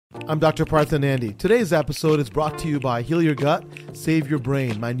I'm Dr. Partha Nandi. Today's episode is brought to you by Heal Your Gut, Save Your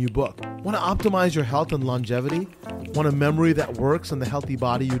Brain, my new book. Want to optimize your health and longevity? Want a memory that works and the healthy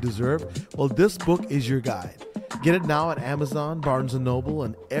body you deserve? Well, this book is your guide. Get it now at Amazon, Barnes & Noble,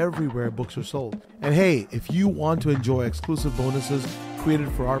 and everywhere books are sold. And hey, if you want to enjoy exclusive bonuses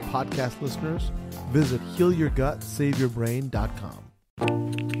created for our podcast listeners, visit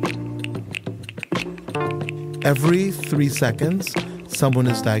healyourgutsaveyourbrain.com. Every 3 seconds, someone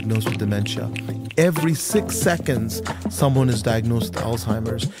is diagnosed with dementia. Every 6 seconds, someone is diagnosed with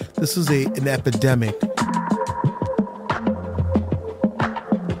Alzheimer's. This is an epidemic.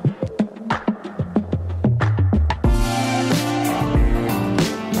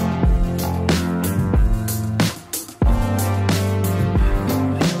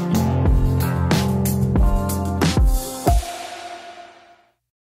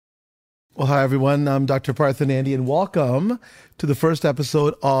 Well, hi, everyone. I'm Dr. Partha Nandi, and welcome to the first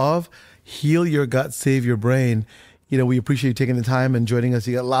episode of Heal Your Gut, Save Your Brain. You know, we appreciate you taking the time and joining us.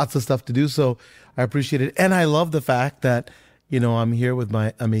 You got lots of stuff to do, so I appreciate it. And I love the fact that, you know, I'm here with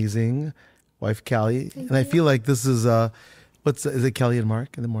my amazing wife, Callie. And I feel like this is, is it Kelly and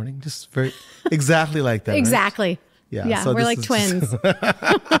Mark in the morning? Just very, exactly like that. Exactly. Right? Yeah, so we're like twins. We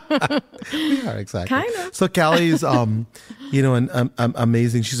are, exactly. Kind of. So Callie's, you know, an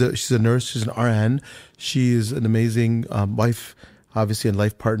amazing. She's a nurse. She's an RN. She is an amazing wife, obviously, and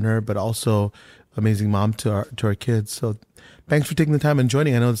life partner, but also amazing mom to our kids. So thanks for taking the time and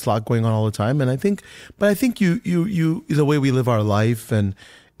joining. I know there's a lot going on all the time, and I think you the way we live our life and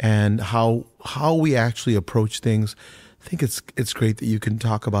how we actually approach things. I think it's great that you can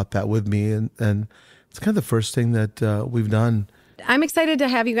talk about that with me, and it's kind of the first thing that we've done. I'm excited to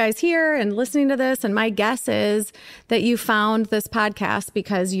have you guys here and listening to this. And my guess is that you found this podcast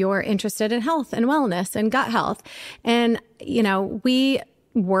because you're interested in health and wellness and gut health. And, you know, we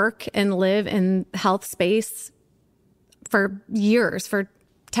work and live in health space for years, for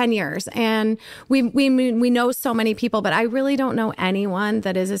 10 years. And we know so many people, but I really don't know anyone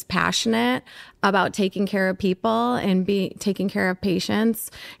that is as passionate about taking care of people and taking care of patients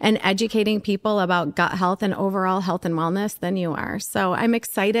and educating people about gut health and overall health and wellness than you are. So I'm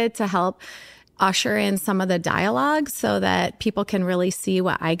excited to help usher in some of the dialogue so that people can really see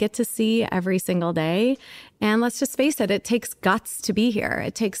what I get to see every single day. And let's just face it takes guts to be here.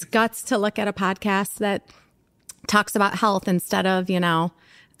 It takes guts to look at a podcast that talks about health instead of, you know,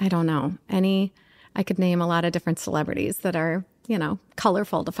 I don't know, I could name a lot of different celebrities that are, you know,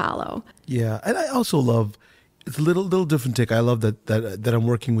 colorful to follow. Yeah. And I also love, it's a little different take. I love that I'm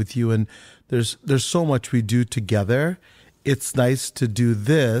working with you, and there's so much we do together. It's nice to do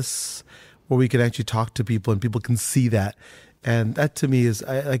this where we can actually talk to people and people can see that. And that to me is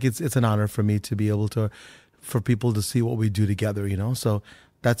it's an honor for me to be able to, for people to see what we do together, you know? So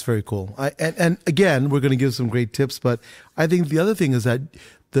that's very cool. And again, we're going to give some great tips, but I think the other thing is that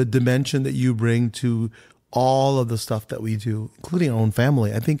the dimension that you bring to all of the stuff that we do, including our own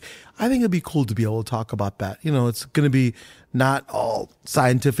family, I think it'd be cool to be able to talk about that. You know, it's going to be not all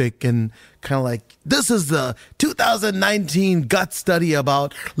scientific and kind of like, this is the 2019 gut study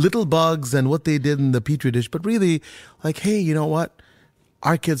about little bugs and what they did in the petri dish, but really like, hey, you know what?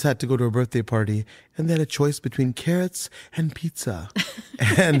 Our kids had to go to a birthday party and they had a choice between carrots and pizza.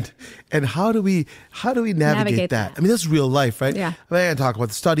 and how do we navigate that? I mean, that's real life, right? Yeah. I mean, I can talk about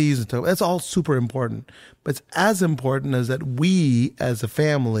the studies and that's all super important. But it's as important as that we as a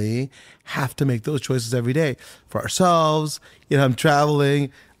family have to make those choices every day for ourselves. You know, I'm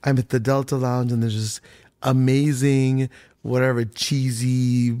traveling, I'm at the Delta Lounge, and there's this amazing, whatever,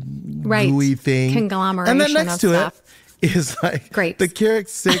 cheesy, gooey thing. Conglomeration and then next of to stuff. It is like grapes, the carrot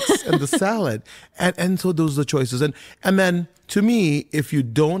sticks and the salad. And so those are the choices. And then to me, if you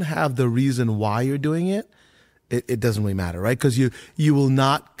don't have the reason why you're doing it, it doesn't really matter, right? Because you will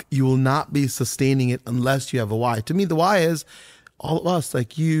not be sustaining it unless you have a why. To me, the why is all of us,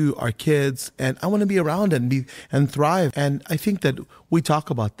 like you, our kids, and I want to be around it and thrive. And I think that we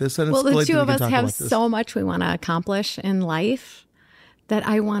talk about this. And well, it's the two of us have so much we want to accomplish in life that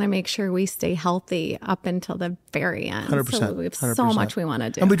I want to make sure we stay healthy up until the very end. 100%. So we have 100%. so much we want to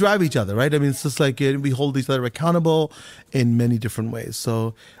do. And we drive each other, right? I mean, it's just like we hold each other accountable in many different ways.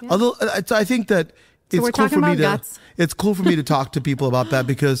 So although I think that it's cool for me it's cool for me to talk to people about that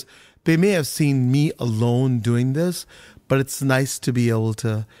because they may have seen me alone doing this, but it's nice to be able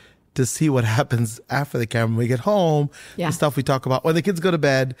to see what happens after the camera when we get home, the stuff we talk about when the kids go to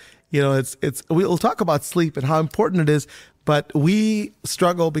bed. You know, we'll talk about sleep and how important it is, but we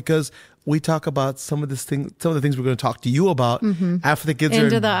struggle because we talk about some of the things we're going to talk to you about after the kids are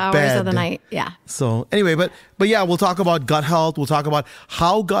into in the hours bed. of the night. Yeah. So anyway, but yeah, we'll talk about gut health. We'll talk about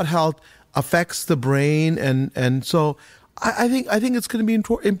how gut health affects the brain, and so I think it's going to be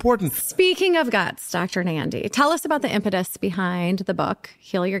important. Speaking of guts, Dr. Nandi, tell us about the impetus behind the book,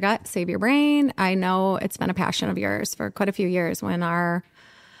 Heal Your Gut, Save Your Brain. I know it's been a passion of yours for quite a few years when our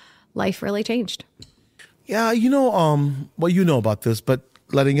life really changed. Yeah, what you know about this, but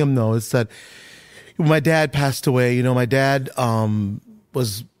letting him know is that when my dad passed away, my dad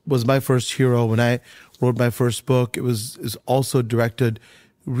was my first hero. When I wrote my first book, is also directed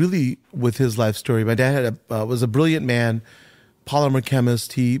really with his life story. My dad was a brilliant man, polymer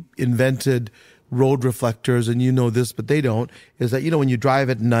chemist. He invented road reflectors, and you know this, but they don't, is that, when you drive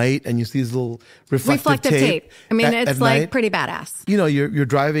at night and you see these little reflective tape. I mean, at it's like night, pretty badass. You're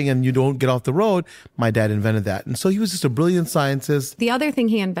driving and you don't get off the road. My dad invented that. And so he was just a brilliant scientist. The other thing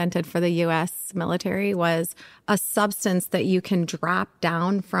he invented for the U.S. military was a substance that you can drop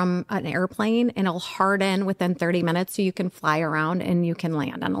down from an airplane and it'll harden within 30 minutes so you can fly around and you can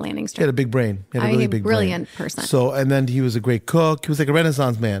land on a landing strip. He had a big brain. He had a really big brilliant brain. person. So, and then he was a great cook. He was like a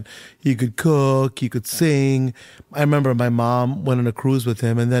Renaissance man. He could cook, he could sing. I remember my mom went on a cruise with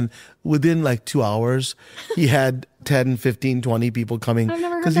him, and then within like 2 hours, he had 10, 15, 20 people coming. I've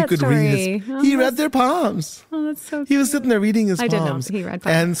never heard that story. He read their palms. Oh, that's so cute. He was sitting there reading his palms. I didn't know he read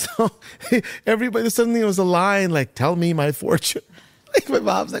palms. And so everybody, suddenly there was a line like, "Tell me my fortune." Like my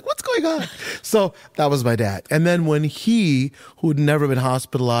mom's like, "What's going on?" So that was my dad. And then when who'd never been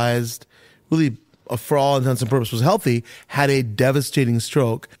hospitalized, really for all intents and purposes was healthy, had a devastating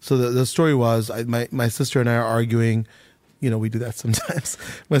stroke. So the story was, my sister and I are arguing. We do that sometimes.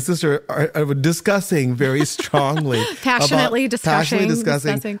 My sister are discussing very strongly, passionately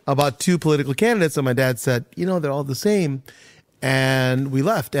discussing about two political candidates. And my dad said, they're all the same. And we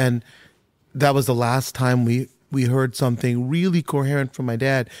left. And that was the last time we heard something really coherent from my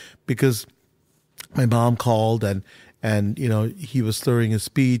dad, because my mom called and he was slurring his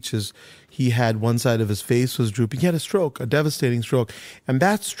speech. He had one side of his face was drooping. He had a stroke, a devastating stroke. And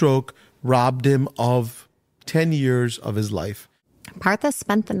that stroke robbed him of 10 years of his life. Partha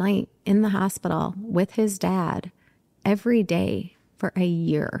spent the night in the hospital with his dad every day for a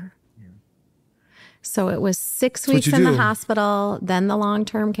year. Yeah. So it was 6 weeks in the hospital, then the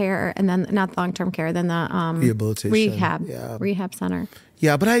long-term care, and then not long-term care, then the rehabilitation, rehab center.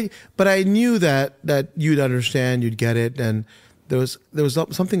 Yeah, but I knew that you'd understand, you'd get it, and there was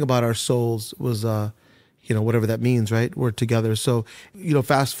something about our souls was whatever that means, right? We're together. So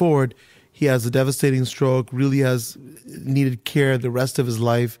fast forward. He has a devastating stroke, really has needed care the rest of his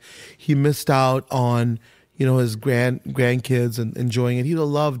life. He missed out on, his grandkids and enjoying it. He'd have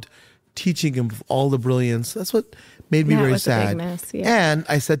loved teaching him all the brilliance. That's what made me very sad. A big miss, yeah. And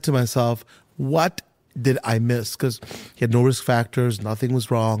I said to myself, what did I miss? Because he had no risk factors, nothing was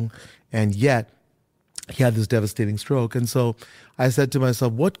wrong, and yet he had this devastating stroke. And so I said to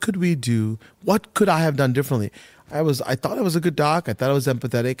myself, what could we do? What could I have done differently? I thought I was a good doc. I thought I was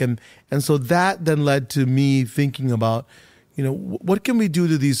empathetic. And so that then led to me thinking about, what can we do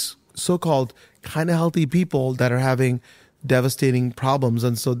to these so-called kind of healthy people that are having devastating problems?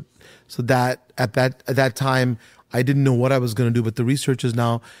 And so that at that time, I didn't know what I was going to do, but the research has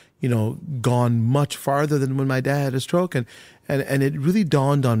now, gone much farther than when my dad had a stroke. And it really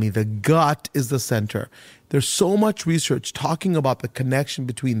dawned on me, the gut is the center. There's so much research talking about the connection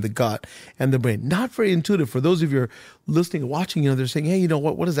between the gut and the brain. Not very intuitive. For those of you who are listening and watching, they're saying, hey,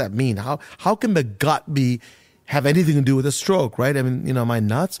 what does that mean? How can the gut have anything to do with a stroke, right? I mean, am I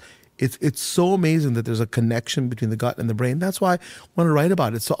nuts? It's so amazing that there's a connection between the gut and the brain. That's why I want to write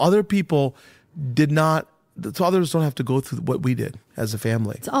about it. So others don't have to go through what we did as a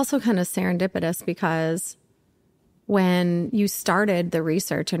family. It's also kind of serendipitous because when you started the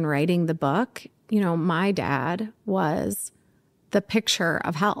research and writing the book, my dad was the picture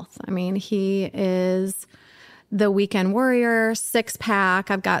of health. I mean, he is the weekend warrior,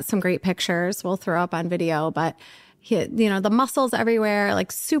 6-pack. I've got some great pictures we'll throw up on video, but he, the muscles everywhere,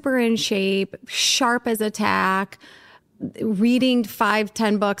 like super in shape, sharp as a tack, reading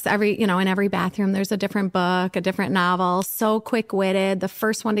 5-10 books in every bathroom. There's a different book, a different novel, so quick-witted, the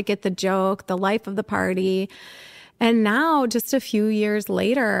first one to get the joke, the life of the party. And now, just a few years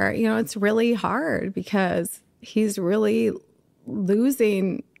later, it's really hard because he's really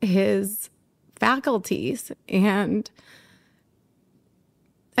losing his faculties. And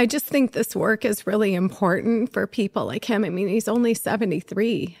I just think this work is really important for people like him. I mean, he's only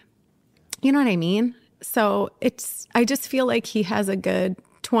 73. You know what I mean? So I just feel like he has a good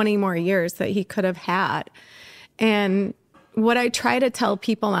 20 more years that he could have had. And what I try to tell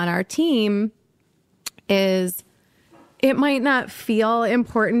people on our team is it might not feel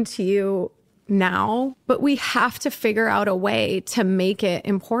important to you now, but we have to figure out a way to make it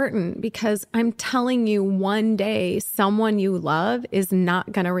important, because I'm telling you, one day someone you love is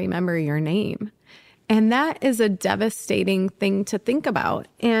not going to remember your name. And that is a devastating thing to think about.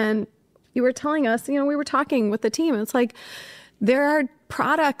 And you were telling us, we were talking with the team. It's like there are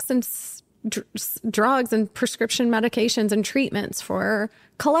products and drugs and prescription medications and treatments for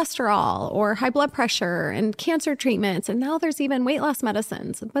cholesterol or high blood pressure and cancer treatments. And now there's even weight loss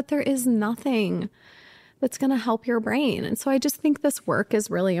medicines, but there is nothing that's going to help your brain. And so I just think this work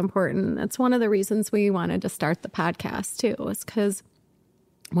is really important. That's one of the reasons we wanted to start the podcast too, is because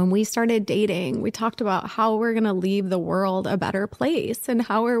when we started dating, we talked about how we're going to leave the world a better place and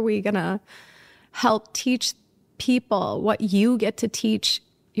how are we going to help teach people what you get to teach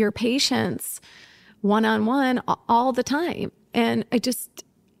your patients one-on-one all the time. And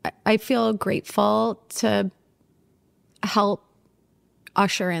I feel grateful to help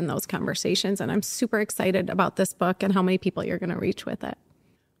usher in those conversations. And I'm super excited about this book and how many people you're going to reach with it.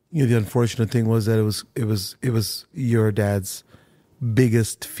 The unfortunate thing was that it was your dad's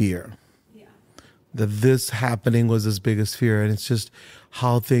biggest fear. Yeah. That this happening was his biggest fear. And it's just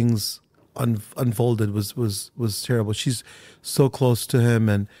how things unfolded was terrible. She's so close to him,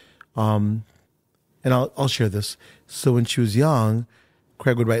 and I'll share this. So when she was young,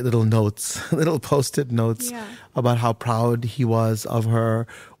 Craig would write little notes, little Post-it notes about how proud he was of her,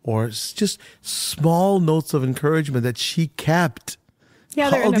 or just small notes of encouragement that she kept. Yeah,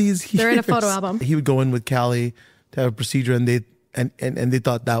 they're in a photo album. He would go in with Callie to have a procedure, and they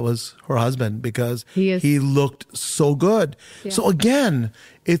thought that was her husband because he looked so good. Yeah. So again,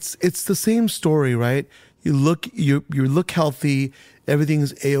 it's the same story, right? You look healthy,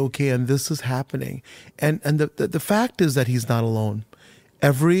 everything's A-okay, and this is happening. And the fact is that he's not alone.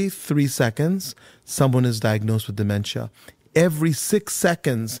 Every 3 seconds, someone is diagnosed with dementia. Every 6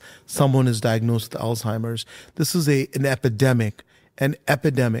 seconds, someone is diagnosed with Alzheimer's. This is an epidemic.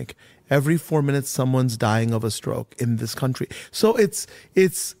 Every 4 minutes, someone's dying of a stroke in this country. So it's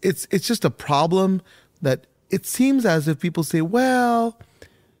just a problem that it seems as if people say, well,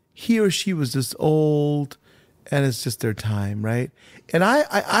 he or she was just old and it's just their time, right? And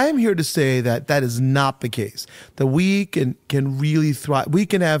I am here to say that that is not the case, that we can really thrive. We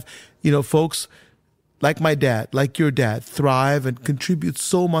can have, folks like my dad, like your dad, thrive and contribute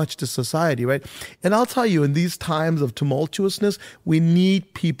so much to society, right? And I'll tell you, in these times of tumultuousness, we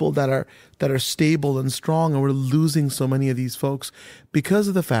need people that are stable and strong, and we're losing so many of these folks because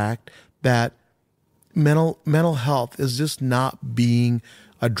of the fact that mental health is just not being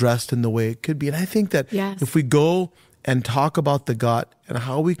addressed in the way it could be. And I think that if we go and talk about the gut and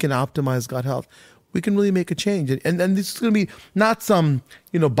how we can optimize gut health, we can really make a change. And this is going to be not some,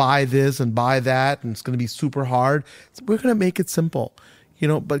 buy this and buy that, and it's going to be super hard. We're going to make it simple,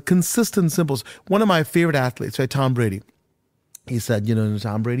 but consistent, simple. One of my favorite athletes, right, Tom Brady, he said, in the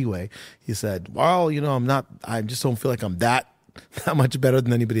Tom Brady way, he said, well, I just don't feel like I'm that much better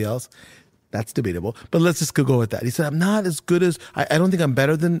than anybody else. That's debatable, but let's just go with that. He said, I'm not as good as, I don't think I'm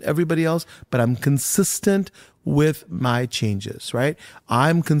better than everybody else, but I'm consistent with my changes, right?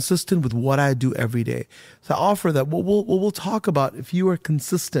 I'm consistent with what I do every day. So I offer that. We'll talk about, if you are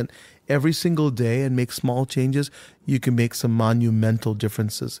consistent every single day and make small changes, you can make some monumental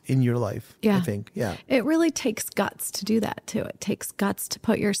differences in your life, I think. Yeah. It really takes guts to do that too. It takes guts to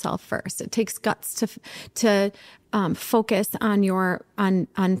put yourself first. It takes guts to focus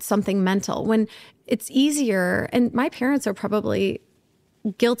on something mental when it's easier. And my parents are probably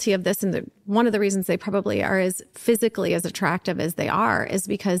guilty of this. And one of the reasons they probably are as physically as attractive as they are is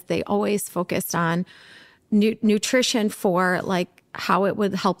because they always focused on nutrition for like how it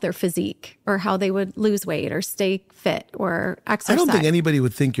would help their physique or how they would lose weight or stay fit or exercise. I don't think anybody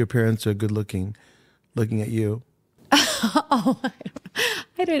would think your parents are good looking at you. Oh,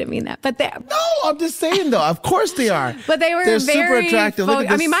 I didn't mean that. But no, I'm just saying though. Of course they are. But they're very super attractive.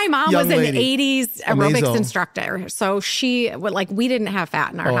 My mom was an '80s aerobics instructor, so she would we didn't have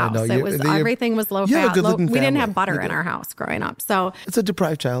fat in our house. No, everything was low fat. We didn't have butter in our house growing up. So it's a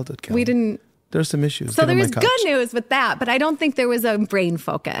deprived childhood. Kelly. We didn't. There's some issues. So there was good news with that, but I don't think there was a brain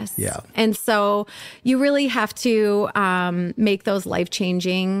focus. Yeah. And so you really have to make those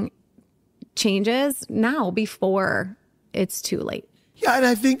life-changing changes now before it's too late. Yeah, and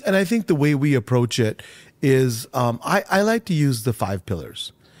I think the way we approach it is I like to use the 5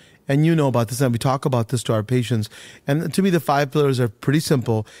 pillars. And you know about this, and we talk about this to our patients. And to me, the 5 pillars are pretty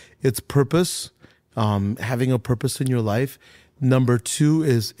simple. It's purpose, having a purpose in your life. Number 2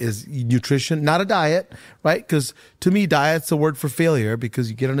 is nutrition, not a diet, right? Because to me, diet's a word for failure,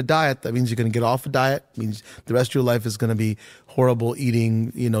 because you get on a diet, that means you're going to get off a diet. It means the rest of your life is going to be horrible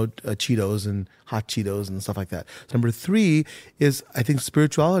eating, Cheetos and hot Cheetos and stuff like that. So number 3 is, I think,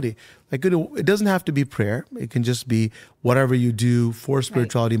 spirituality. Like it doesn't have to be prayer. It can just be whatever you do for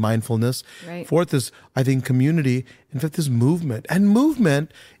spirituality, mindfulness. Right. 4th is, I think, community. And 5th is movement. And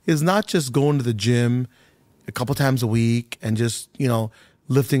movement is not just going to the gym a couple times a week and just,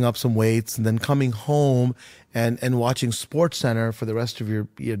 lifting up some weights and then coming home and watching Sports Center for the rest of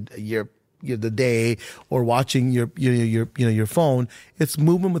the day, or watching your phone. It's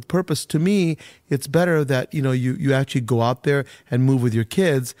movement with purpose. To me, it's better that you actually go out there and move with your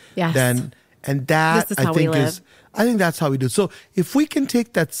kids. Yes. And that, this is how we live. I think that's how we do it. So if we can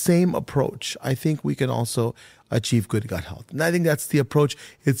take that same approach, I think we can also achieve good gut health. And I think that's the approach.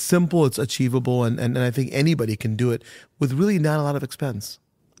 It's simple, it's achievable, and I think anybody can do it with really not a lot of expense.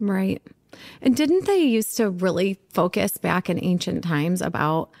 Right. And didn't they used to really focus back in ancient times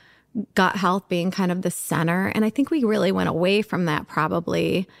about gut health being kind of the center? And I think we really went away from that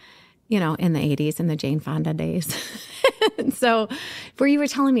probably, in the 80s, in the Jane Fonda days. So where you were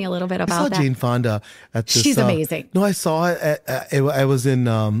telling me a little bit about I saw Jane Fonda at this. She's amazing. No, I saw it. I was in,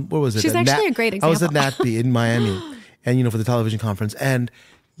 where was it? She's actually a great example. I was at NATB in Miami and, for the television conference. And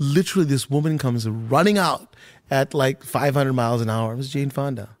literally this woman comes running out at like 500 miles an hour. It was Jane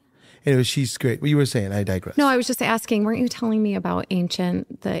Fonda. Anyway, she's great. What you were saying, I digress. No, I was just asking, weren't you telling me about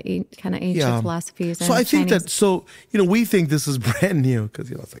the kind of ancient philosophies? So I think Chinese? we think this is brand new because,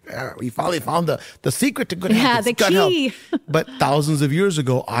 it's like, we finally found the secret to good health. Yeah, the key. Health. But thousands of years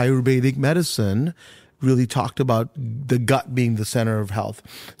ago, Ayurvedic medicine really talked about the gut being the center of health.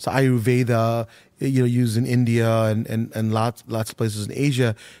 So Ayurveda, used in India and lots of places in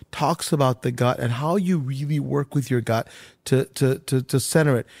Asia, talks about the gut and how you really work with your gut to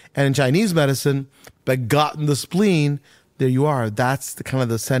center it. And in Chinese medicine, the gut and the spleen, there you are. That's the kind of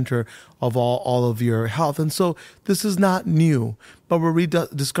the center of all of your health. And so this is not new, but we're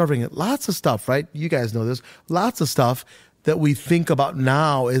rediscovering it. Lots of stuff, right? You guys know this. Lots of stuff that we think about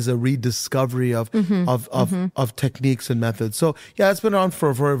now is a rediscovery of techniques and methods. So yeah, it's been around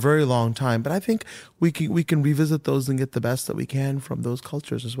for a very long time, but I think we can revisit those and get the best that we can from those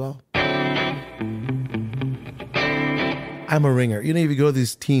cultures as well. I'm a ringer. If you go to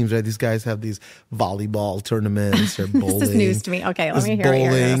these teams, right? These guys have these volleyball tournaments or bowling. This is news to me. Okay, let me hear bowling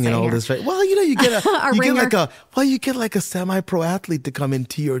what you're and all here. this, right? Well, you get ringer. you get like a semi-pro athlete to come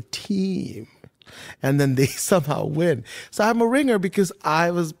into your team. And then they somehow win. So I'm a ringer because I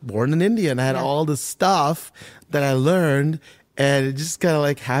was born in India and I had all this stuff that I learned. And it just kind of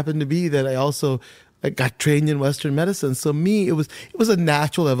like happened to be that I also got trained in Western medicine. So it was a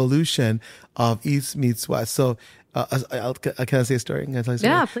natural evolution of East meets West. So can I say a story? Can I tell you a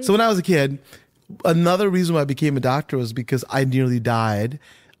story? Yeah, please. So when I was a kid, another reason why I became a doctor was because I nearly died.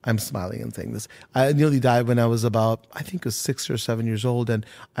 I'm smiling and saying this. I nearly died when I was about, I think it was 6 or 7 years old, and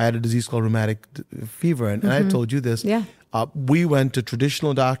I had a disease called rheumatic fever. And I told you this. Yeah. We went to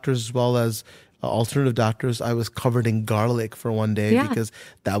traditional doctors as well as alternative doctors. I was covered in garlic for one day because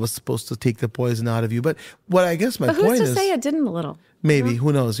that was supposed to take the poison out of you. But what I guess my point is... But who's to say it didn't a little? Maybe.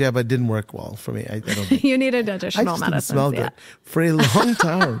 Who knows? Yeah, but it didn't work well for me. I don't think. You needed additional I just medicine. didn't smell good. For a long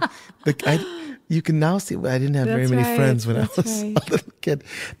time. You can now see I didn't have very many friends when I was a little kid.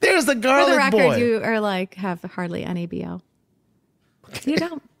 There's the garlic boy. For the record, you are have hardly any BO. You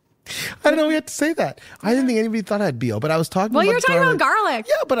don't. I don't know. We had to say that. I didn't think anybody thought I had BO, but I was talking. Well, about you were talking about garlic.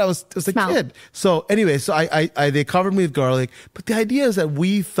 Yeah, but I was a kid. So anyway, so they covered me with garlic. But the idea is that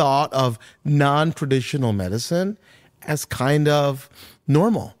we thought of non-traditional medicine as kind of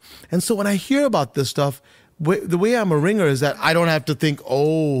normal, and so when I hear about this stuff. The way I'm a ringer is that I don't have to think,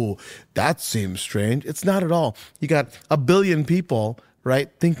 oh, that seems strange. It's not at all. You got a billion people,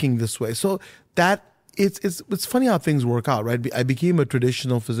 right, thinking this way. So that it's funny how things work out, right? I became a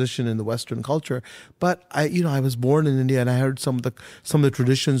traditional physician in the Western culture, but I was born in India and I heard some of the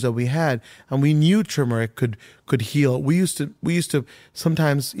traditions that we had, and we knew turmeric could heal. We used to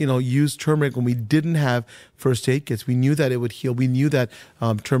sometimes use turmeric when we didn't have first aid kits. We knew that it would heal. We knew that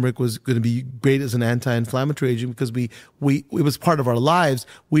turmeric was going to be great as an anti-inflammatory agent because it was part of our lives.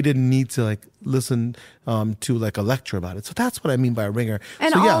 We didn't need to listen to a lecture about it. So that's what I mean by a ringer.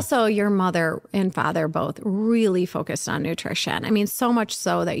 And so, also your mother and father both really focused on nutrition. I mean, so much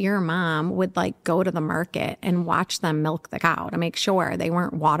so that your mom would go to the market and watch them milk the cow to make sure they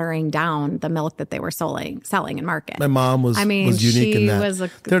weren't watering down the milk that they were selling in market. My mom was unique in that. Was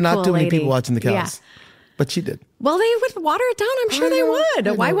there are not cool too many lady. people watching the cows. Yeah. But she did. Well, they would water it down. I'm sure they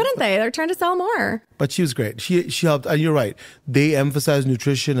would. Why wouldn't they? They're trying to sell more. But she was great. She helped. And you're right. They emphasize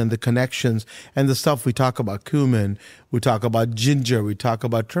nutrition and the connections and the stuff we talk about, cumin, we talk about ginger, we talk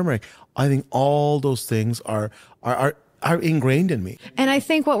about turmeric. I think all those things are ingrained in me. And I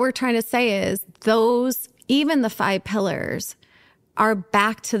think what we're trying to say is even the 5 pillars are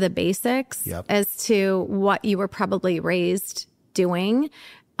back to the basics as to what you were probably raised doing.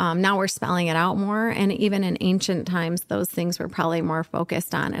 Now we're spelling it out more. And even in ancient times, those things were probably more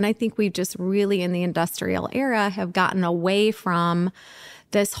focused on. And I think we've just really in the industrial era have gotten away from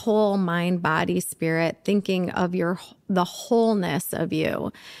this whole mind, body, spirit, thinking of the wholeness of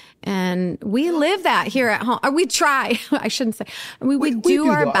you. And we live that here at home. Or we try. I shouldn't say. We do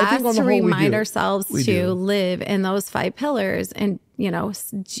our best to remind ourselves to live in those 5 pillars and,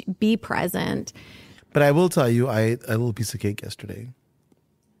 be present. But I will tell you, I ate a little piece of cake yesterday.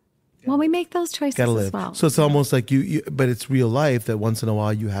 Well, we make those choices as well. So it's almost like but it's real life that once in a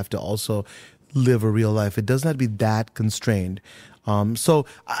while you have to also live a real life. It doesn't have to be that constrained. So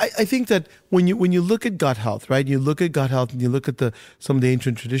I think that when you look at gut health, right? You look at gut health and you look at some of the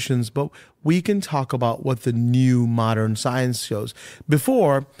ancient traditions, but we can talk about what the new modern science shows.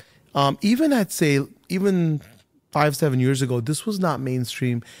 Before, even 5-7 years ago, this was not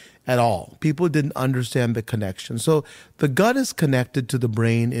mainstream at all. People didn't understand the connection. So the gut is connected to the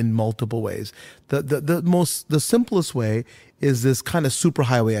brain in multiple ways. The simplest way is this kind of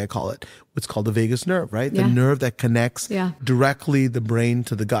superhighway, I call it. It's called the vagus nerve, right? The nerve that connects directly the brain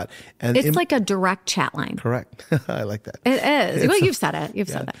to the gut. And it's like a direct chat line. Correct. I like that. It is. Well, you've said it. You've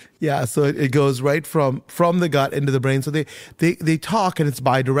said it. Yeah. So it goes right from the gut into the brain. So they talk, and it's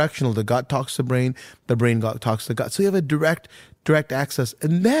bidirectional. The gut talks to the brain talks to the gut. So you have a direct access.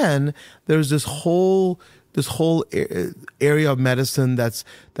 And then there's this whole area of medicine that's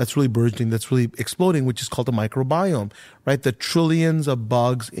really burgeoning, that's really exploding, which is called the microbiome, right? The trillions of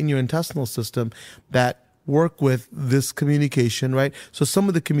bugs in your intestinal system that work with this communication, right? So some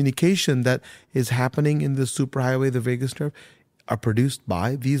of the communication that is happening in the superhighway, the vagus nerve, are produced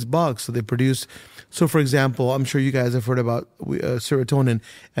by these bugs. So for example, I'm sure you guys have heard about serotonin,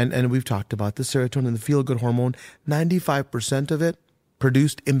 and we've talked about the serotonin, the feel-good hormone, 95% of it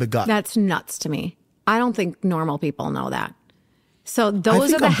produced in the gut. That's nuts to me. I don't think normal people know that. So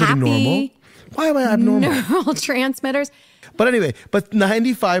those are the happy normal. Why am I abnormal? Neurotransmitters. But anyway,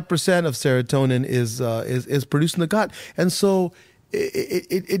 95% of serotonin is produced in the gut. And so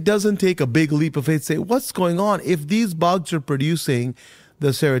it doesn't take a big leap of faith to say, what's going on? If these bugs are producing the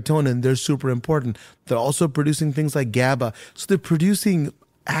serotonin, they're super important. They're also producing things like GABA. So they're producing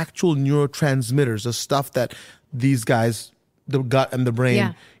actual neurotransmitters, the stuff that these guys, the gut and the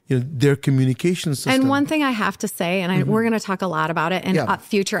brain, their communication system. And one thing I have to say, and we're going to talk a lot about it in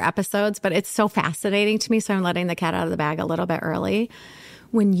future episodes, but it's so fascinating to me, so I'm letting the cat out of the bag a little bit early.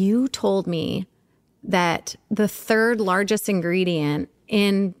 When you told me that the 3rd largest ingredient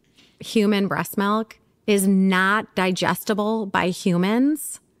in human breast milk is not digestible by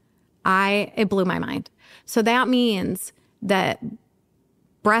humans, it blew my mind. So that means that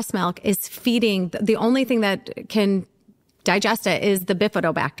breast milk is feeding, the only thing that can digest it is the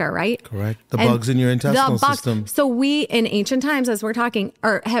bifidobacter, right? Correct. The bugs in your intestinal system. So we, in ancient times, as we're talking,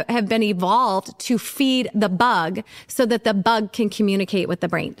 have been evolved to feed the bug so that the bug can communicate with the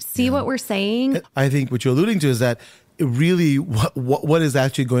brain. See what we're saying? I think what you're alluding to is that really what is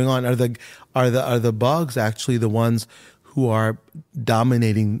actually going on are the bugs actually the ones who are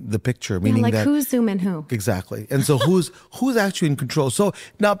dominating the picture, meaning that who's zooming who? Exactly. And so who's actually in control? So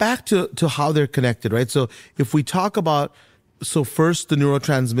now back to how they're connected, right? So if we talk about, so first the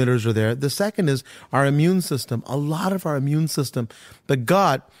neurotransmitters are there. The second is our immune system. A lot of our immune system, the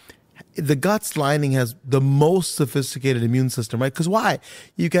gut's lining has the most sophisticated immune system, right? Because why?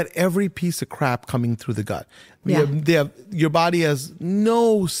 You get every piece of crap coming through the gut. Your body has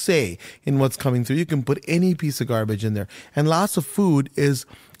no say in what's coming through. You can put any piece of garbage in there. And lots of food is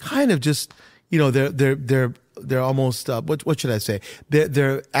kind of just, they're almost, what should I say?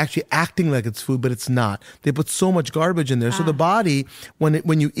 They're actually acting like it's food, but it's not. They put so much garbage in there. So the body,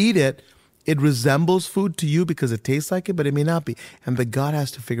 when you eat it, it resembles food to you because it tastes like it, but it may not be. And the gut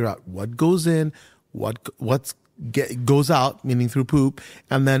has to figure out what goes in, what goes out, meaning through poop,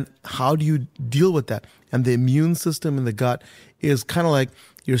 and then how do you deal with that? And the immune system in the gut is kind of like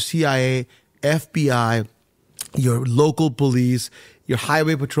your CIA, FBI, your local police, your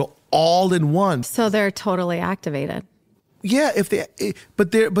highway patrol, all in one. So they're totally activated. Yeah,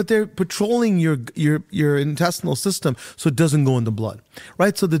 but they're patrolling your intestinal system so it doesn't go in the blood,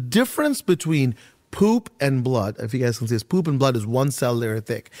 right? So the difference between poop and blood, if you guys can see this, poop and blood is one cell layer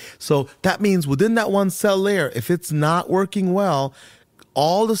thick. So that means within that one cell layer, if it's not working well,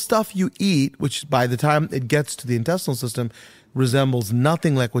 all the stuff you eat, which by the time it gets to the intestinal system resembles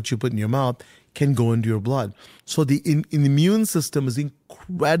nothing like what you put in your mouth, can go into your blood. So the immune system is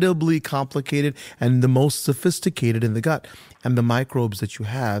incredibly complicated and the most sophisticated in the gut. And the microbes that you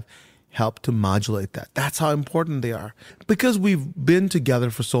have help to modulate that. That's how important they are. Because we've been together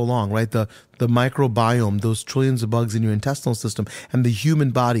for so long, right? The microbiome, those trillions of bugs in your intestinal system and the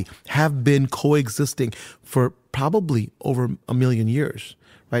human body have been coexisting for probably over 1 million years,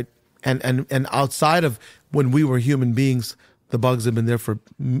 right? And outside of when we were human beings, the bugs have been there for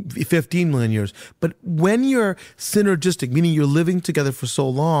 15 million years. But when you're synergistic, meaning you're living together for so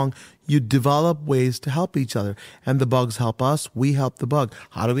long, you develop ways to help each other. And the bugs help us. We help the bug.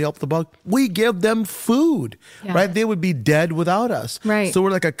 How do we help the bug? We give them food, right? They would be dead without us. Right. So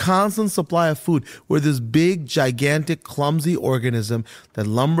we're like a constant supply of food. We're this big, gigantic, clumsy organism that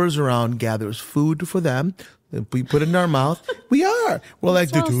lumbers around, gathers food for them. If we put it in our mouth, we are. We're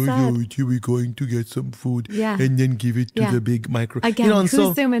like, we're going to get some food and then give it to the big micro. Again,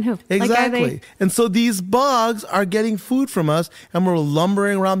 who's zooming who? Exactly. And so these bugs are getting food from us and we're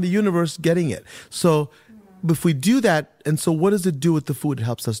lumbering around the universe getting it. So if we do that, and so what does it do with the food? It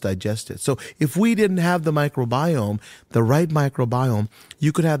helps us digest it. So if we didn't have the microbiome, the right microbiome,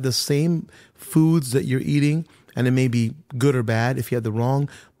 you could have the same foods that you're eating, and it may be good or bad. If you have the wrong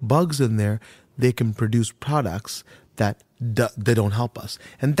bugs in there, they can produce products that they don't help us.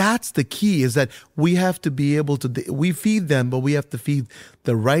 And that's the key, is that we have to be able to, we feed them, but we have to feed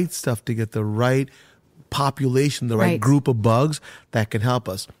the right stuff to get the right population, the right group of bugs that can help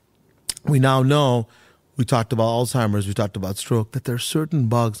us. We now know, we talked about Alzheimer's, we talked about stroke, that there are certain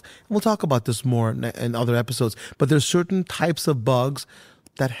bugs, and we'll talk about this more in other episodes, but there's certain types of bugs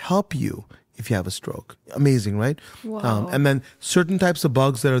that help you if you have a stroke. Amazing, right? Wow. And then certain types of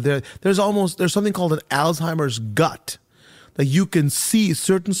bugs that are there. There's something called an Alzheimer's gut. Like you can see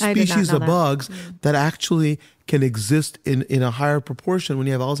certain species of bugs that actually can exist in a higher proportion when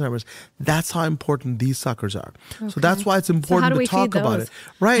you have Alzheimer's. That's how important these suckers are. Okay. So that's why it's important to talk about it.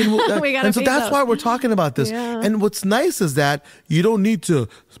 Right. And so that's why we're talking about this. Yeah. And what's nice is that you don't need to,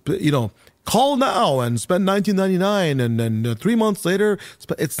 call now and spend $19.99 and then 3 months later.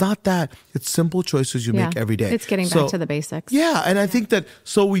 It's not that. It's simple choices you make every day. It's getting back to the basics. Yeah. And I think that,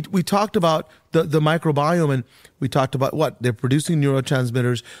 so we talked about the microbiome, and we talked about what they're producing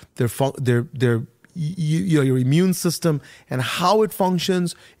neurotransmitters, your immune system and how it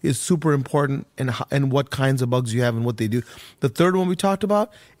functions is super important, and what kinds of bugs you have and what they do. The third one we talked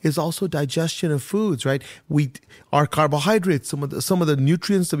about is also digestion of foods, right? Our carbohydrates, some of the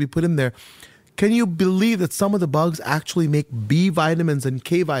nutrients that we put in there. Can you believe that some of the bugs actually make B vitamins and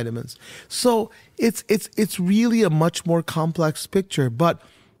K vitamins? So it's really a much more complex picture, but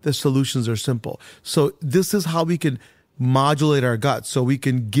the solutions are simple. So this is how we can modulate our gut, so we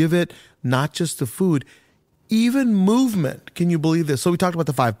can give it not just the food, even movement. Can you believe this? So we talked about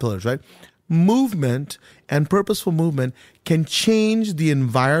the 5 pillars, right? Movement and purposeful movement can change the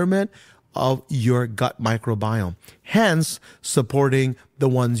environment of your gut microbiome, hence supporting the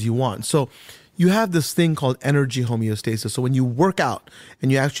ones you want. So you have this thing called energy homeostasis. So when you work out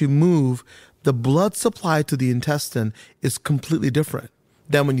and you actually move, the blood supply to the intestine is completely different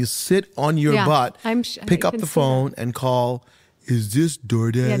than when you sit on your butt, pick up the phone and call, is this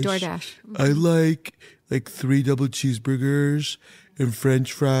DoorDash? Yeah, DoorDash. I like 3 double cheeseburgers and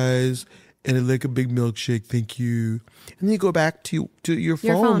French fries, and I like a big milkshake. Thank you. And then you go back to your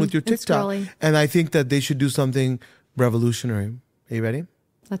phone with your TikTok. And I think that they should do something revolutionary. Are you ready?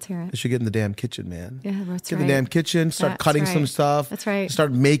 Let's hear it. They should get in the damn kitchen, man. Yeah, that's Get in the damn kitchen, start cutting some stuff. That's right.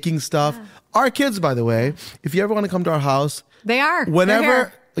 Start making stuff. Yeah. Our kids, by the way, if you ever want to come to our house. They are.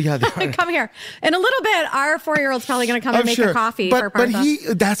 Whenever. Yeah, they are. Come here. In a little bit, our 4-year-old's probably going to come and make a coffee for Partha.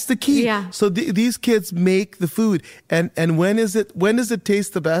 But that's the key. Yeah. So these kids make the food. And when does it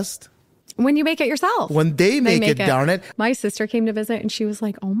taste the best? When you make it yourself. When they make it, darn it. My sister came to visit and she was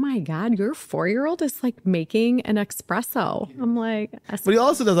like, oh my God, your 4-year-old is like making an espresso. I'm like, but he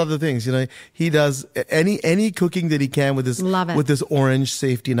also does other things. He does any cooking that he can with this orange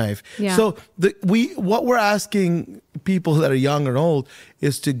safety knife. Yeah. So what we're asking people that are young or old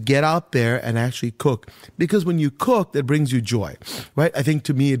is to get out there and actually cook, because when you cook, that brings you joy, right? I think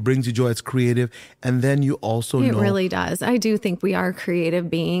to me, it brings you joy. It's creative. And then you also It really does. I do think we are creative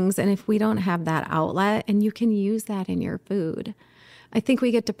beings. And if we don't have that outlet, and you can use that in your food, I think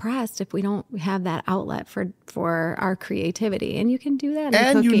we get depressed if we don't have that outlet for our creativity. And you can do that in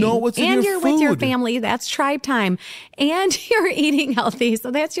And cooking. you know what's in your And you're food. with your family. That's tribe time. And you're eating healthy.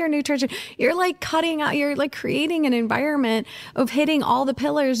 So that's your nutrition. You're like cutting out, you're like creating an environment of hitting all the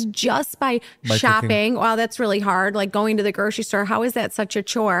pillars just by shopping. Cooking. Wow, that's really hard. Like going to the grocery store. How is that such a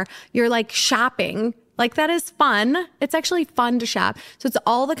chore? You're like shopping. Like that is fun. It's actually fun to shop. So it's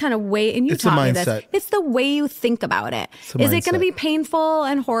all the kind of way, and you It's a taught me this. mindset. It's the way you think about it. It's a Is it going to mindset. be painful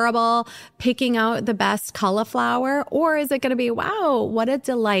and horrible picking out the best cauliflower? Or is it going to be, wow, what a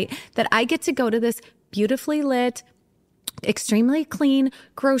delight that I get to go to this beautifully lit, extremely clean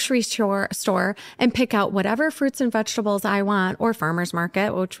grocery store and pick out whatever fruits and vegetables I want, or farmer's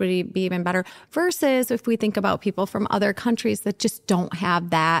market, which would be even better, versus if we think about people from other countries that just don't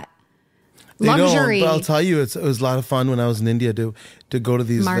have that luxury. But I'll tell you, it was a lot of fun when I was in India to go to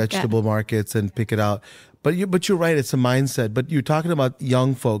these vegetable markets and pick it out. But you're right, it's a mindset. But you're talking about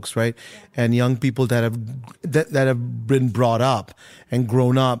young folks, right? And young people that have been brought up and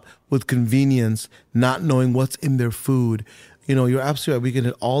grown up with convenience, not knowing what's in their food. You know, you're absolutely right. We can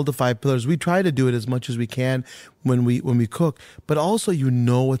hit all the 5 pillars. We try to do it as much as we can when we cook, but also you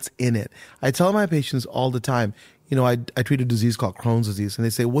know what's in it. I tell my patients all the time, you know, I treat a disease called Crohn's disease, and they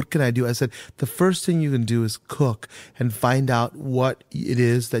say, what can I do? I said, the first thing you can do is cook and find out what it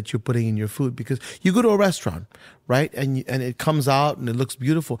is that you're putting in your food, because you go to a restaurant, right? And it comes out and it looks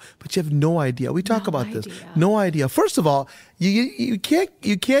beautiful, but you have no idea. We talk about this. No idea. First of all, you can't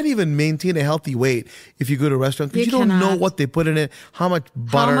even maintain a healthy weight if you go to a restaurant, because you don't know what they put in it, how much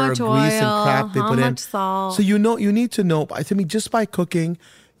butter or grease and crap they put in. Salt. So you need to know. I mean, just by cooking,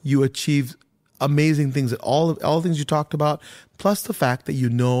 you achieve amazing things, all the things you talked about, plus the fact that you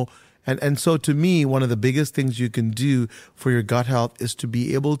know. And so to me, one of the biggest things you can do for your gut health is to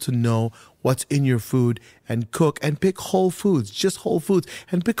be able to know what's in your food and cook and pick whole foods, just whole foods,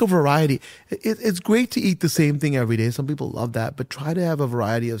 and pick a variety. It's great to eat the same thing every day. Some people love that, but try to have a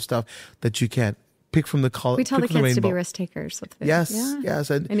variety of stuff that you can pick from the color. We tell the kids to be risk takers with food. Yes,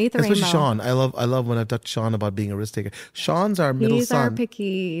 and eat the especially rainbow. Sean. I love when I've talked to Sean about being a risk taker. Sean's our middle He's son. our picky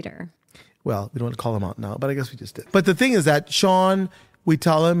eater. Well, we don't want to call him out now, but I guess we just did. But the thing is that Sean, we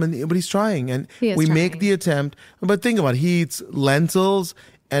tell him, but he's trying, and we make the attempt. But think about it, he eats lentils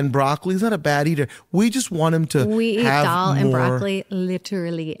and broccoli. He's not a bad eater. We just want him to We eat have dal and more-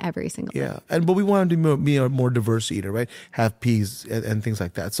 literally every single day. but we want him to be a more diverse eater, right? Have peas and things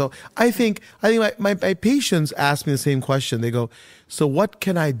like that. So I think my patients ask me the same question. They go, so what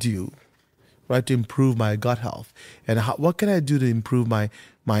can I do, right, to improve my gut health, and what can I do to improve my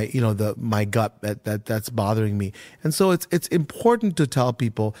gut that's bothering me? And so it's important to tell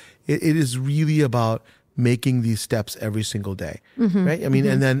people it is really about making these steps every single day, right? I mean,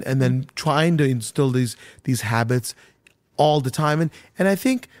 and then trying to instill these habits all the time. And I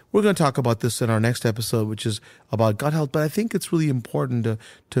think we're going to talk about this in our next episode, which is about gut health. But I think it's really important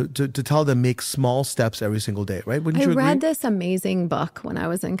to tell them make small steps every single day, right? Wouldn't you agree? I read this amazing book when I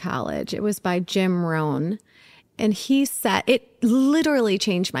was in college. It was by Jim Rohn. And he said, it literally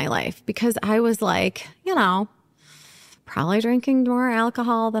changed my life, because I was like, probably drinking more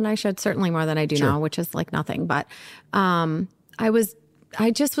alcohol than I should, certainly more than I do now, which is like nothing. But I was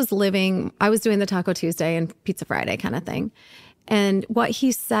doing the Taco Tuesday and Pizza Friday kind of thing. And what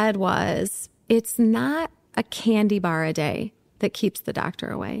he said was, it's not a candy bar a day that keeps the doctor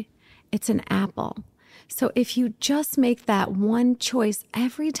away. It's an apple. So if you just make that one choice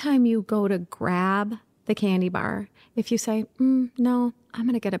every time you go to grab the candy bar, if you say, no, I'm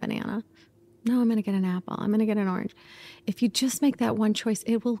going to get a banana. No, I'm going to get an apple. I'm going to get an orange. If you just make that one choice,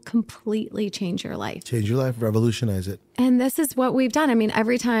 it will completely change your life. Change your life, revolutionize it. And this is what we've done. I mean,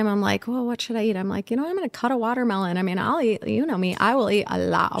 every time I'm like, well, what should I eat? I'm like, I'm going to cut a watermelon. I mean, I'll eat, you know me, I will eat a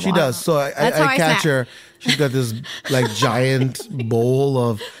lot of She watermelon. does. So I catch her. She's got this like giant bowl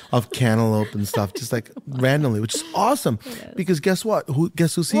of cantaloupe and stuff, just like randomly, which is awesome. Because guess what?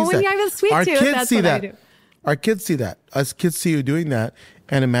 Guess who sees Well, when that? you have a sweet Our tooth, kids that's see what I that. do. Our kids see that. Us kids see you doing that,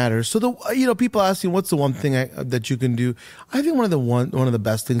 and it matters. So people ask you, what's the one thing that you can do? I think one of the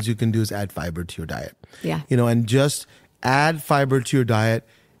best things you can do is add fiber to your diet. Yeah. And just add fiber to your diet.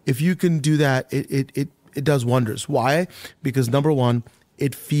 If you can do that, it does wonders. Why? Because number one,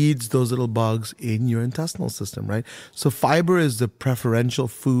 it feeds those little bugs in your intestinal system, right? So fiber is the preferential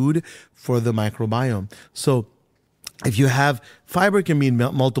food for the microbiome. So if you have fiber, can be in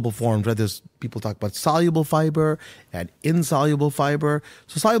multiple forms, right? There's people talk about soluble fiber and insoluble fiber.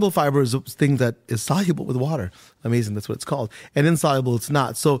 So soluble fiber is a thing that is soluble with water. Amazing, that's what it's called. And insoluble, it's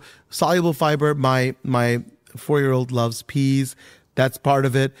not. So soluble fiber, my 4-year-old loves peas. That's part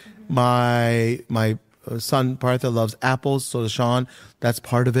of it. My son Partha loves apples, so does Sean. That's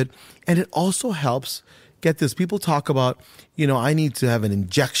part of it. And it also helps, get this, people talk about, I need to have an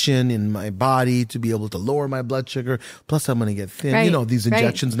injection in my body to be able to lower my blood sugar. Plus, I'm going to get thin. Right. These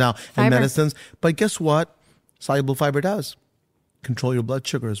injections now and medicines. But guess what? Soluble fiber does. Control your blood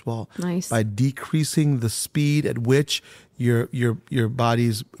sugar as well. Nice. By decreasing the speed at which your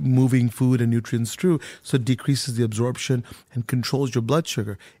body's moving food and nutrients through. So it decreases the absorption and controls your blood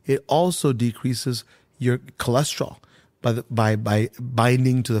sugar. It also decreases your cholesterol by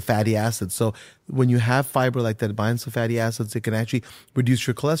binding to the fatty acids. So when you have fiber like that, it binds to fatty acids, it can actually reduce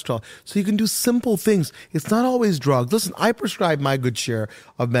your cholesterol. So you can do simple things. It's not always drugs. Listen, I prescribe my good share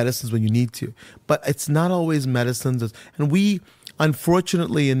of medicines when you need to, but it's not always medicines. And we,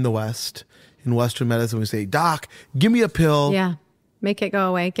 unfortunately, in the West, in Western medicine, we say, "Doc, give me a pill." Yeah. Make it go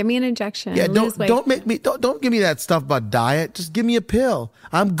away. Give me an injection. Yeah, lose weight. don't give me that stuff about diet. Just give me a pill.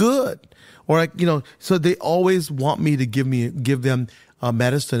 I'm good. Or so they always want me to give them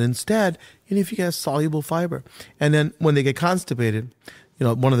medicine instead. And if you get soluble fiber, and then when they get constipated,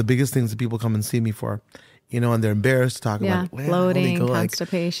 one of the biggest things that people come and see me for, and they're embarrassed to talk about, bloating,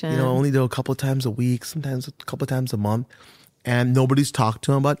 constipation. Only go a couple of times a week, sometimes a couple of times a month, and nobody's talked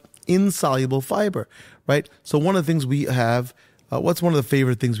to them about insoluble fiber, right? So one of the things we have. What's one of the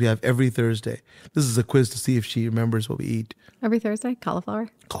favorite things we have every Thursday? This is a quiz to see if she remembers what we eat. Every Thursday? Cauliflower?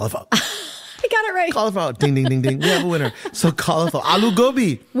 Cauliflower. I got it right. Cauliflower. Ding, ding, ding, ding. We have a winner. So cauliflower. Aloo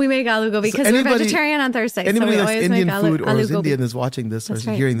gobi. We make aloo gobi because we're vegetarian on Thursday. Anybody so we that's always Indian make food or is aloo gobi. Indian is watching this or is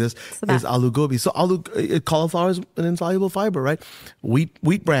right. hearing this is aloo gobi. So cauliflower is an insoluble fiber, right?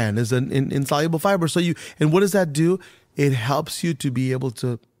 Wheat bran is an insoluble fiber. So and what does that do? It helps you to be able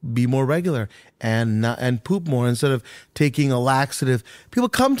to be more regular and poop more instead of taking a laxative. People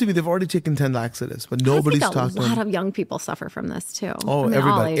come to me, they've already taken 10 laxatives, but nobody's talking. I think a lot of young people suffer from this too. Oh,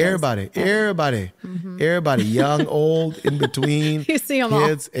 everybody, young, old, in between. You see them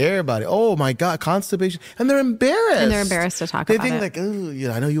kids, all. Everybody. Oh my God, constipation. And they're embarrassed. To talk about it. They think like,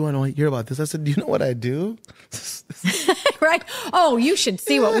 oh, I know you want to hear about this. I said, do you know what I do? Right. Oh, you should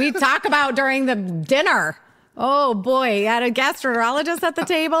see what we talk about during the dinner. Oh boy, had a gastroenterologist at the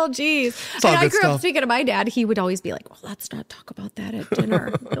table. Jeez. And I grew up speaking to my dad. He would always be like, well, let's not talk about that at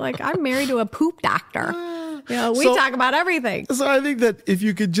dinner. Like, I'm married to a poop doctor. We talk about everything. So I think that if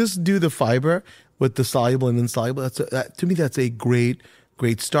you could just do the fiber with the soluble and insoluble, to me, that's a great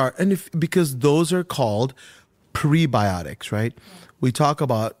start. And because those are called prebiotics, right? We talk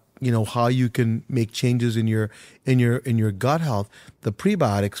about, how you can make changes in your gut health. The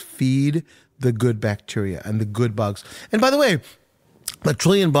prebiotics feed the good bacteria and the good bugs. And by the way, the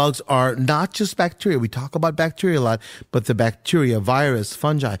trillion bugs are not just bacteria. We talk about bacteria a lot, but the bacteria, virus,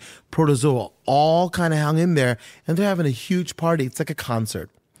 fungi, protozoa, all kind of hung in there, and they're having a huge party. It's like a concert.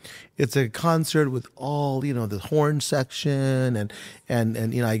 It's a concert with all, the horn section and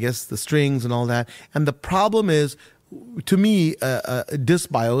I guess the strings and all that. And the problem is, to me, a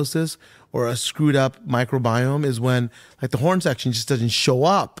dysbiosis or a screwed up microbiome is when like the horn section just doesn't show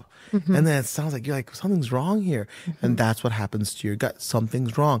up. Mm-hmm. And then it sounds like you're like, something's wrong here. Mm-hmm. And that's what happens to your gut.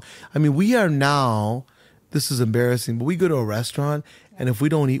 Something's wrong. I mean, we are now, this is embarrassing, but we go to a restaurant and if we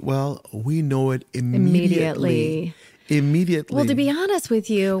don't eat well, we know it immediately. Well, to be honest with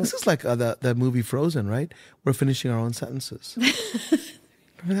you. This is like that movie Frozen, right? We're finishing our own sentences.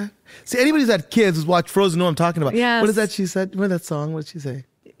 Remember that? See, anybody who's had kids who's watched Frozen know what I'm talking about. Yes. What is that she said? Remember that song? What did she say?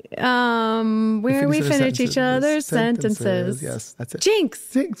 Where we finish each other's sentences. Yes, that's it.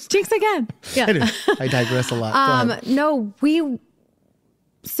 Jinx again. Yeah. Anyway, I digress a lot. No,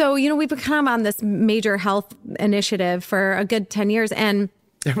 so, we've become on this major health initiative for a good 10 years. And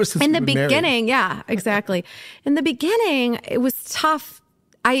ever since in the beginning, yeah, exactly. In the beginning, it was tough.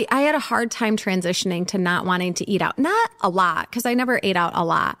 I had a hard time transitioning to not wanting to eat out. Not a lot, because I never ate out a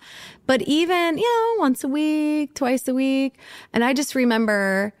lot. But even, once a week, twice a week. And I just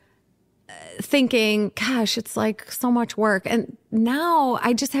remember thinking, gosh, it's like so much work. And now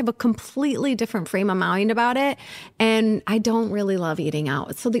I just have a completely different frame of mind about it. And I don't really love eating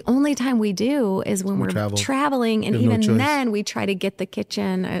out. So the only time we do is when we're traveling. And even then we try to get the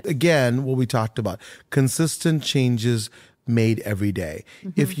kitchen. Again, what we talked about, consistent changes made every day.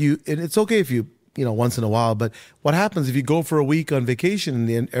 Mm-hmm. And it's okay if you, once in a while, but what happens if you go for a week on vacation and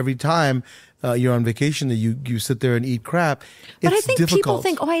then every time you're on vacation that you sit there and eat crap, but it's I think difficult. People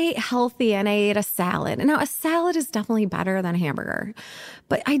think, I ate healthy and I ate a salad. And now a salad is definitely better than a hamburger.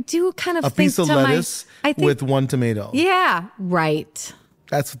 But I do kind of think a piece of lettuce with one tomato. Yeah, right.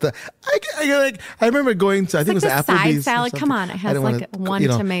 That's what I remember going to, I think it was Applebee's. Side salad. Come on, it has one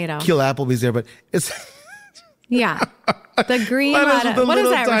tomato. Kill Applebee's there, but it's... Yeah. The green Lettuce lettuce. with the What is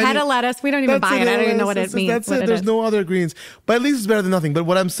little that? tiny- Head of lettuce. We don't even buy it. I don't even know what it That's means. That's what it. There's is. no other greens. But at least it's better than nothing. But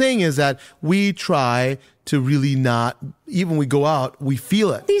what I'm saying is that we try to really not, even when we go out, we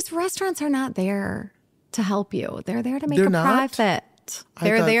feel it. These restaurants are not there to help you. They're there to make They're a not? profit.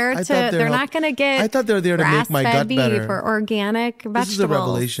 They're thought- there I to, thought they're not going to get I thought they were there to make my grass-fed gut better. beef or organic vegetables. This is a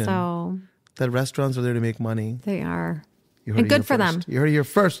revelation. So That restaurants are there to make money. they are. You heard And it good here for first. them. You heard it here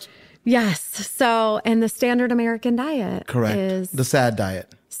first. Yes. So, and the standard American diet Correct. is The SAD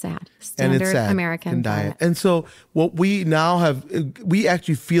diet. sad. And Standard it's sad. American diet. And so what we now have, we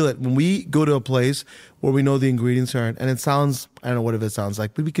actually feel it when we go to a place where we know the ingredients aren't, and it sounds, I don't know what it sounds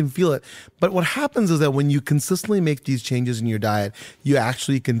like, but we can feel it. But what happens is that when you consistently make these changes in your diet, you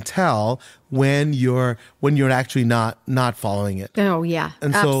actually can tell when you're actually not following it. Oh yeah,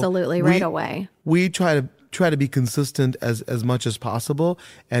 And so absolutely, right away. We try to be consistent as much as possible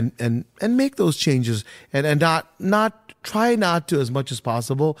and make those changes and not try not to, as much as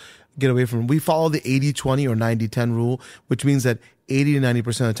possible, get away from it. We follow the 80-20 or 90-10 rule, which means that 80 to 90%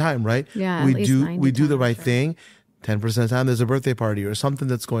 of the time, right? Yeah, we at least do 90, we do the 10, right sure. thing. 10% of the time there's a birthday party or something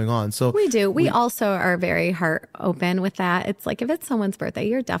that's going on. So We do. We also are very heart open with that. It's like if it's someone's birthday,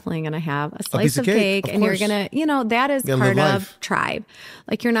 you're definitely going to have a slice piece of of cake, cake of and you're course. going to, that is gotta part live of life. tribe.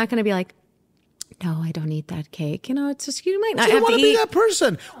 Like you're not going to be like, no, I don't eat that cake. It's just, you might not you don't have want to to eat. be that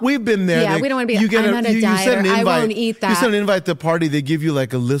person. We've been there. Yeah, we don't wanna be, you get I'm on a you diet send an or I invite. won't eat You that. send an invite to a party. They give you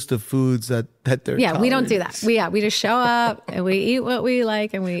like a list of foods that they're Yeah, we don't do tolerating. that. We just show up and we eat what we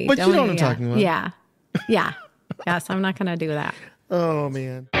like and we But don't you know what eat. I'm talking about. Yeah. Yeah. Yes, I'm not going to do that. Oh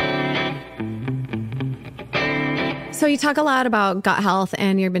man. So you talk a lot about gut health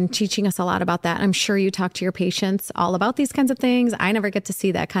and you've been teaching us a lot about that. I'm sure you talk to your patients all about these kinds of things. I never get to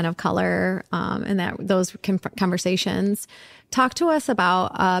see that kind of color and those conversations. Talk to us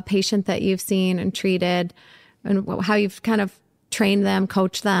about a patient that you've seen and treated and how you've kind of trained them,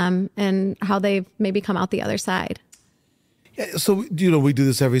 coached them, and how they've maybe come out the other side. Yeah, so we do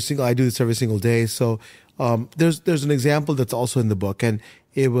this I do this every single day. So there's an example that's also in the book, and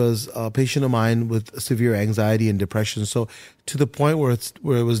it was a patient of mine with severe anxiety and depression. So to the point where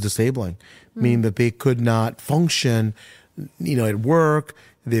it was disabling, meaning that they could not function, at work.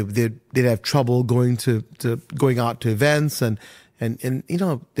 They'd have trouble going out to events and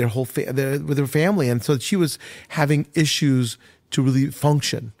their whole with their family. And so she was having issues to really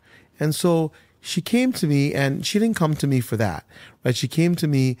function. And so she came to me, and she didn't come to me for that, right? She came to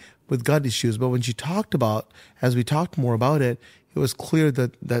me with gut issues. But when as we talked more about it, it was clear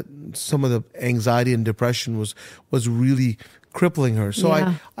that some of the anxiety and depression was really crippling her. So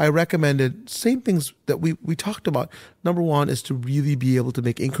Yeah. I recommended same things that we talked about. Number one is to really be able to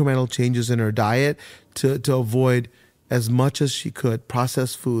make incremental changes in her diet to avoid as much as she could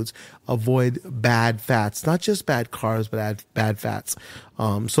processed foods, avoid bad fats, not just bad carbs, but bad fats.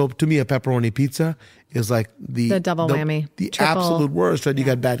 So to me, a pepperoni pizza is like the double whammy. the Triple. absolute worst, right? You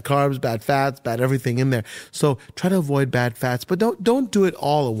got bad carbs, bad fats, bad everything in there. So try to avoid bad fats, but don't do it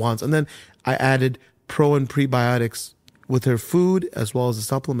all at once. And then I added pro and prebiotics with her food as well as a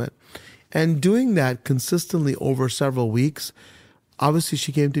supplement. And doing that consistently over several weeks, obviously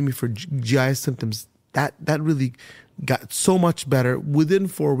she came to me for GI symptoms. That really got so much better within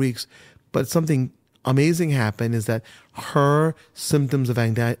 4 weeks. But something amazing happened is that her symptoms of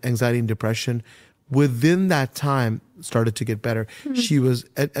anxiety and depression within that time started to get better. She was,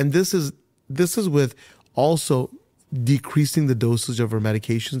 and this is with also decreasing the dosage of her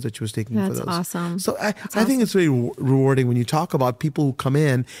medications that she was taking for That's those. awesome. So I think it's very rewarding when you talk about people who come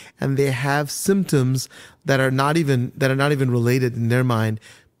in and they have symptoms that are not even related in their mind,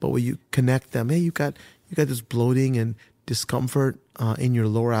 but when you connect them, hey, you got this bloating and discomfort in your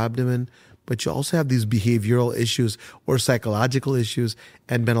lower abdomen, but you also have these behavioral issues or psychological issues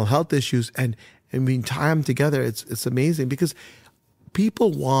and mental health issues, and when you tie them together, it's amazing because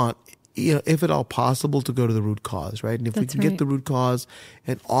people want, if at all possible, to go to the root cause, right? And if we can get the root cause,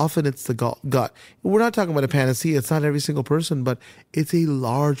 and often it's the gut. We're not talking about a panacea. It's not every single person, but it's a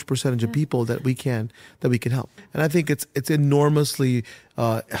large percentage of people that we can help. And I think it's enormously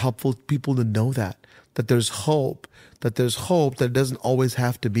helpful people to know that there's hope, that it doesn't always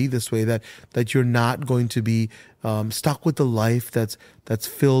have to be this way, that you're not going to be stuck with the life that's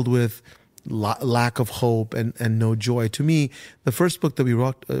filled with lack of hope and no joy. To me, the first book that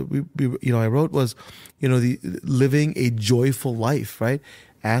I wrote was, the living a joyful life, right?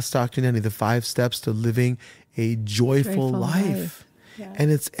 Ask Dr. Nandi the 5 steps to living a joyful life. Yeah.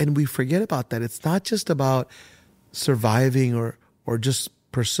 And we forget about that. It's not just about surviving or just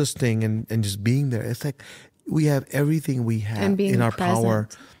persisting and just being there. It's like we have everything we have And being in our present. power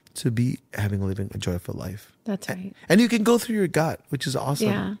to be living a joyful life. That's right. And you can go through your gut, which is awesome.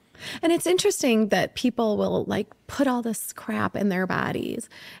 Yeah. And it's interesting that people will like put all this crap in their bodies.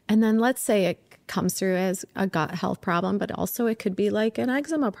 And then let's say it comes through as a gut health problem, but also it could be like an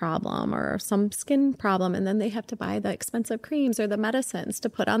eczema problem or some skin problem. And then they have to buy the expensive creams or the medicines to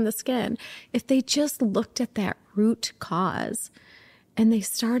put on the skin. If they just looked at that root cause and they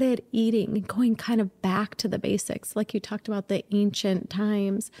started eating and going kind of back to the basics, like you talked about the ancient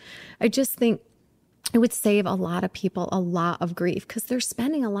times, I just think it would save a lot of people a lot of grief because they're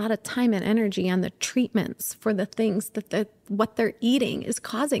spending a lot of time and energy on the treatments for the things that what they're eating is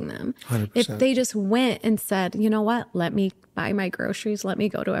causing them. 100%. If they just went and said, you know what, let me buy my groceries, let me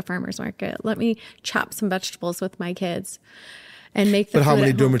go to a farmer's market, let me chop some vegetables with my kids and make the But how food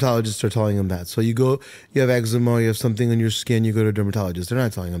many at home. dermatologists are telling them that? So you have eczema, you have something on your skin, you go to a dermatologist. They're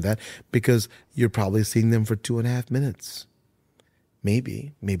not telling them that because you're probably seeing them for 2.5 minutes.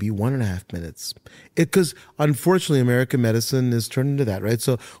 Maybe 1.5 minutes. Because unfortunately, American medicine is turned into that, right?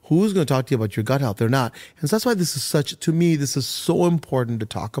 So who's going to talk to you about your gut health? They're not. And so that's why this is so important to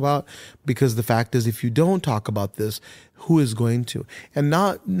talk about, because the fact is, if you don't talk about this, who is going to? And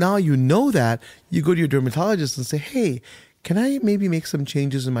now you know that, you go to your dermatologist and say, hey, can I maybe make some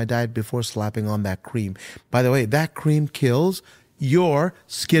changes in my diet before slapping on that cream? By the way, that cream kills your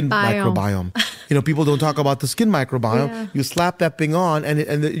skin microbiome. People don't talk about the skin microbiome. Yeah. You slap that thing on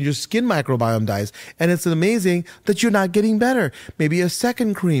and your skin microbiome dies. And it's amazing that you're not getting better. Maybe a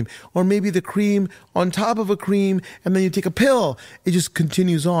second cream, or maybe the cream on top of a cream, and then you take a pill. It just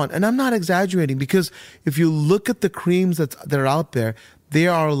continues on. And I'm not exaggerating, because if you look at the creams that are out there, they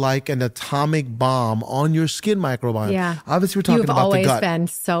are like an atomic bomb on your skin microbiome. Yeah. Obviously, we're talking about the gut. You've always been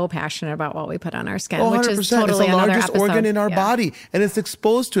so passionate about what we put on our skin, Oh, which is totally it's the another largest episode. organ in our body, and it's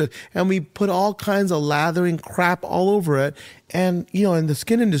exposed to it. And we put all kinds of lathering crap all over it. And, in the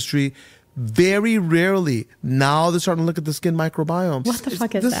skin industry, very rarely now they're starting to look at the skin microbiome. What the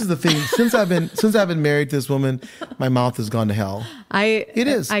fuck is this that? Is the thing. Since I've been married to this woman, my mouth has gone to hell. It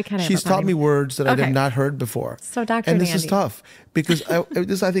is. I kind of. She's taught me words that I have not heard before. So, Dr. And this Nandi. is tough, because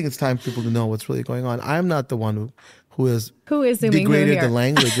I think it's time for people to know what's really going on. I'm not the one who has degraded the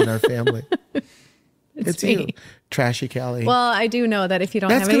language in our family. It's me. you, Trashy Callie. Well, I do know that if you don't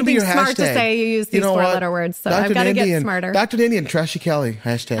That's have anything gonna be your smart hashtag. to say, you use these four-letter words. So I've got to get smarter. Dr. Nandi and Trashy Callie.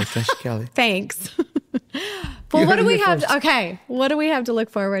 Hashtag Trashy Callie. Thanks. Well, what do we have? What do we have to look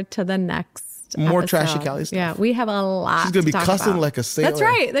forward to the next More episode? Trashy Callie stuff. Yeah, we have a lot. She's going to be cussing about. like a sailor. That's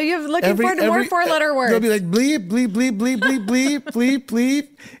right. You're looking forward to more four-letter words. They'll be like bleep, bleep, bleep, bleep, bleep, bleep, bleep, bleep.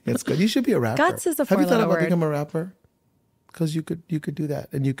 It's good. You should be a rapper. Guts is a Have you four-letter thought about word. becoming a rapper? Because you could do that,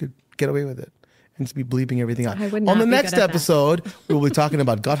 and you could get away with it. And to be bleeping everything out. I would On not the be next good at that. episode, we'll be talking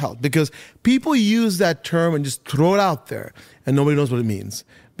about gut health, because people use that term and just throw it out there, and nobody knows what it means,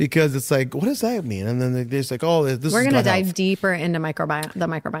 because it's like, what does that mean? And then they're just like, oh, this is We're going to gut dive health. deeper into the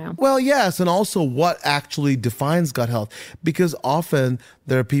microbiome. Well, yes, and also what actually defines gut health, because often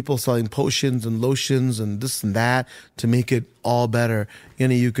there are people selling potions and lotions and this and that to make it all better.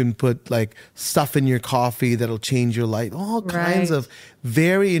 You can put like stuff in your coffee that'll change your life, all kinds of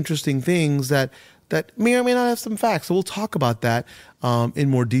very interesting things that may or may not have some facts. So we'll talk about that in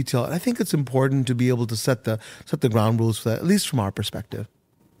more detail. And I think it's important to be able to set the ground rules for that, at least from our perspective.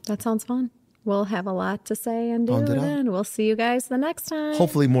 That sounds fun. We'll have a lot to say and do then. We'll see you guys the next time.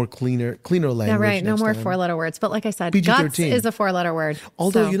 Hopefully more cleaner language. Yeah, right. No next more time. four-letter words. But like I said, PG-13. guts is a four-letter word.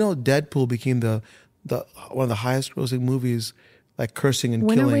 Although, Deadpool became the one of the highest grossing movies, like cursing and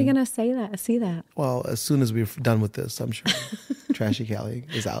when killing. are we going to see that? Well, as soon as we're done with this, I'm sure Trashy Callie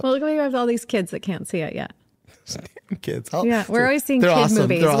is out. Well, look, we have all these kids that can't see it yet. Kids. Yeah, we're always seeing kid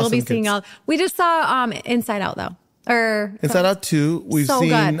movies. We'll be seeing all. We just saw Inside Out, though. Inside Out 2, we've so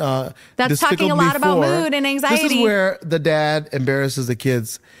seen That's Despicable talking a lot about Me 4. mood and anxiety. This is where the dad embarrasses the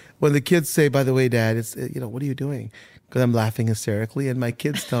kids. When the kids say, by the way, Dad, it's what are you doing? Because I'm laughing hysterically, and my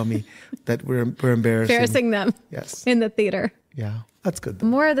kids tell me that we're embarrassing them. Yes. In the theater. Yeah, that's good. Though.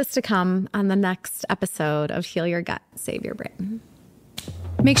 More of this to come on the next episode of Heal Your Gut, Save Your Brain.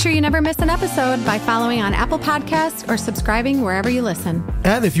 Make sure you never miss an episode by following on Apple Podcasts or subscribing wherever you listen.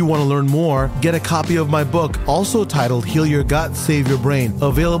 And if you want to learn more, get a copy of my book, also titled Heal Your Gut, Save Your Brain,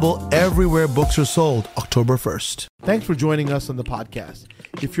 available everywhere books are sold, October 1st. Thanks for joining us on the podcast.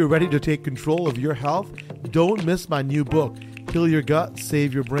 If you're ready to take control of your health, don't miss my new book, Heal Your Gut,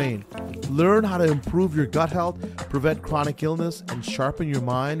 Save Your Brain. Learn how to improve your gut health, prevent chronic illness, and sharpen your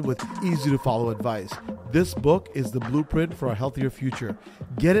mind with easy-to-follow advice. This book is the blueprint for a healthier future.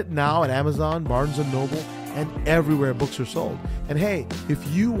 Get it now at Amazon, Barnes & Noble, and everywhere books are sold. And hey, if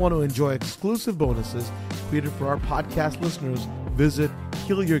you want to enjoy exclusive bonuses created for our podcast listeners, visit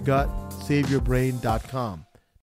healyourgutsaveyourbrain.com.